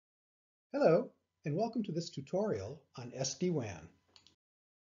Hello, and welcome to this tutorial on SD-WAN.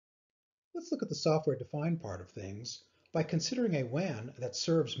 Let's look at the software-defined part of things by considering a WAN that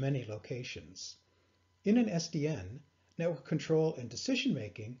serves many locations. In an SDN, network control and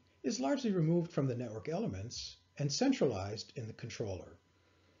decision-making is largely removed from the network elements and centralized in the controller.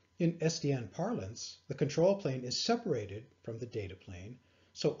 In SDN parlance, the control plane is separated from the data plane,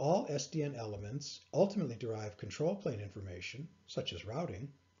 so all SDN elements ultimately derive control plane information, such as routing,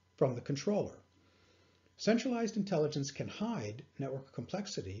 from the controller. Centralized intelligence can hide network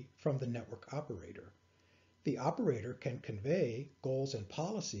complexity from the network operator. The operator can convey goals and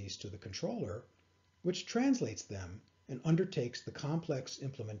policies to the controller, which translates them and undertakes the complex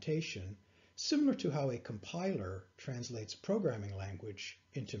implementation, similar to how a compiler translates programming language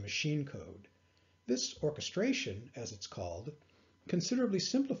into machine code. This orchestration, as it's called, considerably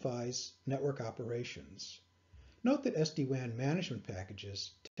simplifies network operations. Note that SD-WAN management packages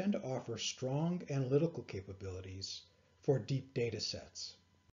tend to offer strong analytical capabilities for deep data sets.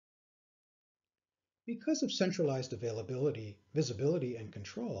 Because of centralized availability, visibility, and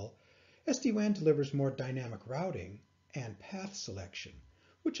control, SD-WAN delivers more dynamic routing and path selection,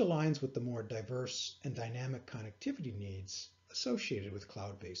 which aligns with the more diverse and dynamic connectivity needs associated with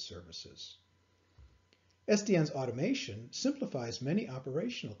cloud-based services. SDN's automation simplifies many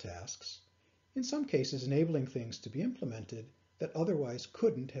operational tasks, in some cases enabling things to be implemented that otherwise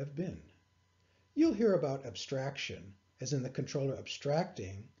couldn't have been. You'll hear about abstraction, as in the controller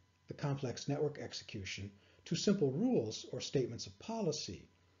abstracting the complex network execution to simple rules or statements of policy,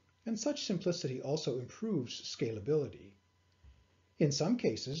 and such simplicity also improves scalability. In some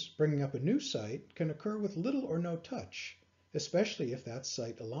cases, bringing up a new site can occur with little or no touch, especially if that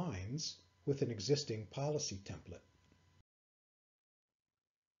site aligns with an existing policy template.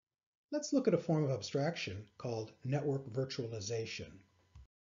 Let's look at a form of abstraction called network virtualization.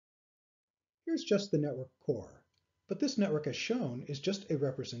 Here's just the network core, but this network as shown is just a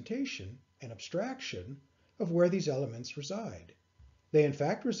representation, an abstraction, of where these elements reside. They in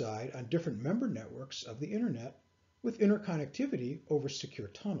fact reside on different member networks of the internet with interconnectivity over secure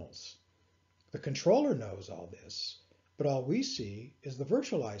tunnels. The controller knows all this, but all we see is the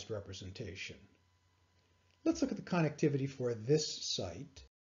virtualized representation. Let's look at the connectivity for this site.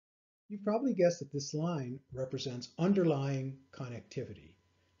 You've probably guessed that this line represents underlying connectivity.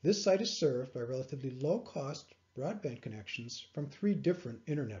 This site is served by relatively low-cost broadband connections from 3 different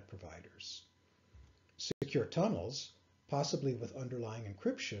internet providers. Secure tunnels, possibly with underlying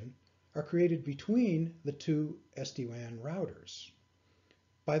encryption, are created between the 2 SD-WAN routers.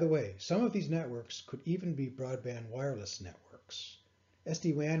 By the way, some of these networks could even be broadband wireless networks.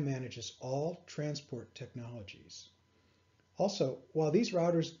 SD-WAN manages all transport technologies. Also, while these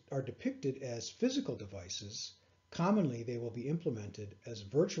routers are depicted as physical devices, commonly they will be implemented as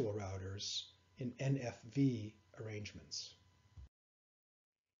virtual routers in NFV arrangements.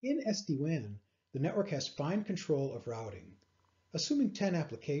 In SD-WAN, the network has fine control of routing. Assuming 10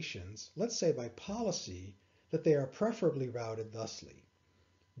 applications, let's say by policy that they are preferably routed thusly.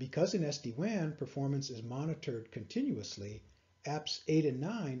 Because in SD-WAN performance is monitored continuously, apps 8 and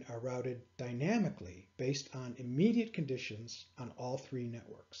 9 are routed dynamically based on immediate conditions on all 3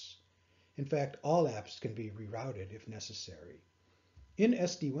 networks. In fact, all apps can be rerouted if necessary. In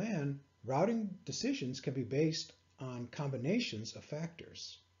SD-WAN, routing decisions can be based on combinations of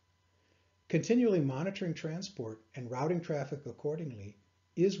factors. Continually monitoring transport and routing traffic accordingly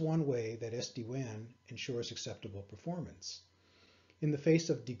is one way that SD-WAN ensures acceptable performance. In the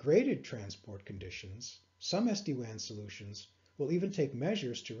face of degraded transport conditions, some SD-WAN solutions will even take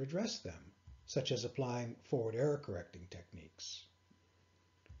measures to redress them, such as applying forward error correcting techniques.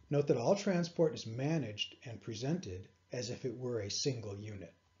 Note that all transport is managed and presented as if it were a single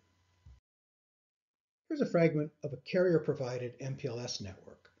unit. Here's a fragment of a carrier-provided MPLS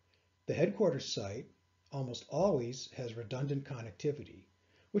network. The headquarters site almost always has redundant connectivity,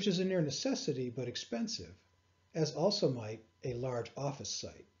 which is a near necessity but expensive, as also might a large office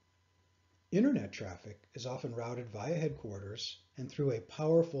site. Internet traffic is often routed via headquarters and through a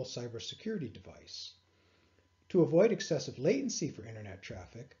powerful cybersecurity device. To avoid excessive latency for internet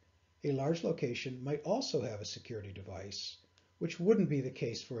traffic, a large location might also have a security device, which wouldn't be the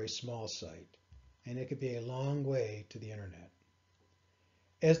case for a small site, and it could be a long way to the internet.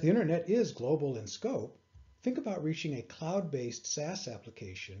 As the internet is global in scope, think about reaching a cloud-based SaaS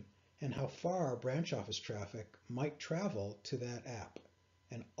application and how far branch office traffic might travel to that app,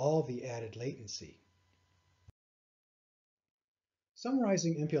 and all the added latency.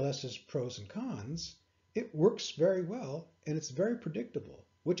 Summarizing MPLS's pros and cons, it works very well and it's very predictable,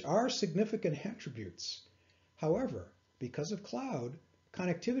 which are significant attributes. However, because of cloud,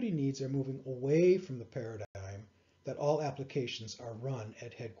 connectivity needs are moving away from the paradigm that all applications are run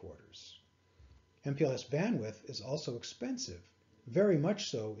at headquarters. MPLS bandwidth is also expensive, very much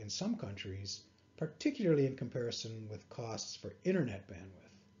so in some countries, particularly in comparison with costs for internet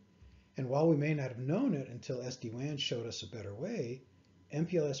bandwidth. And while we may not have known it until SD-WAN showed us a better way,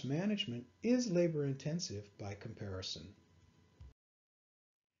 MPLS management is labor-intensive by comparison.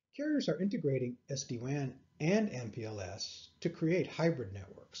 Carriers are integrating SD-WAN and MPLS to create hybrid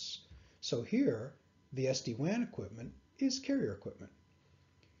networks. So here, the SD-WAN equipment is carrier equipment.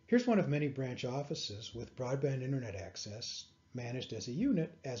 Here's one of many branch offices with broadband internet access managed as a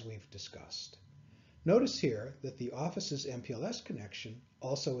unit, as we've discussed. Notice here that the office's MPLS connection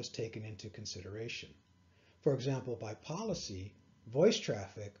also is taken into consideration. For example, by policy, voice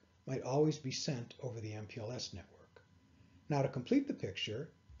traffic might always be sent over the MPLS network. Now, to complete the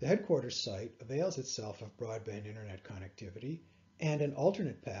picture, the headquarters site avails itself of broadband internet connectivity, and an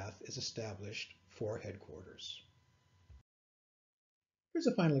alternate path is established for headquarters. Here's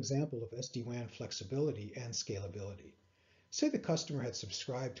a final example of SD-WAN flexibility and scalability. Say the customer had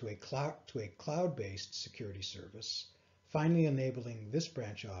subscribed to a cloud-based security service, finally enabling this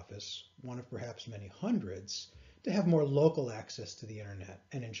branch office, one of perhaps many hundreds, to have more local access to the internet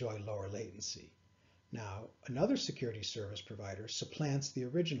and enjoy lower latency. Now, another security service provider supplants the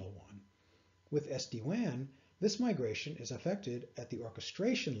original one. With SD-WAN, this migration is effected at the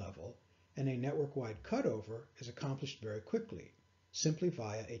orchestration level, and a network-wide cutover is accomplished very quickly, simply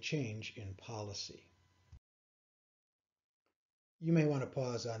via a change in policy. You may want to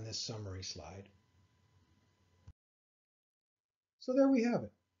pause on this summary slide. So there we have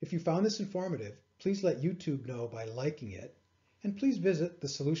it. If you found this informative, please let YouTube know by liking it, and please visit the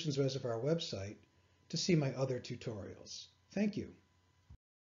Solutions Reservoir website to see my other tutorials. Thank you.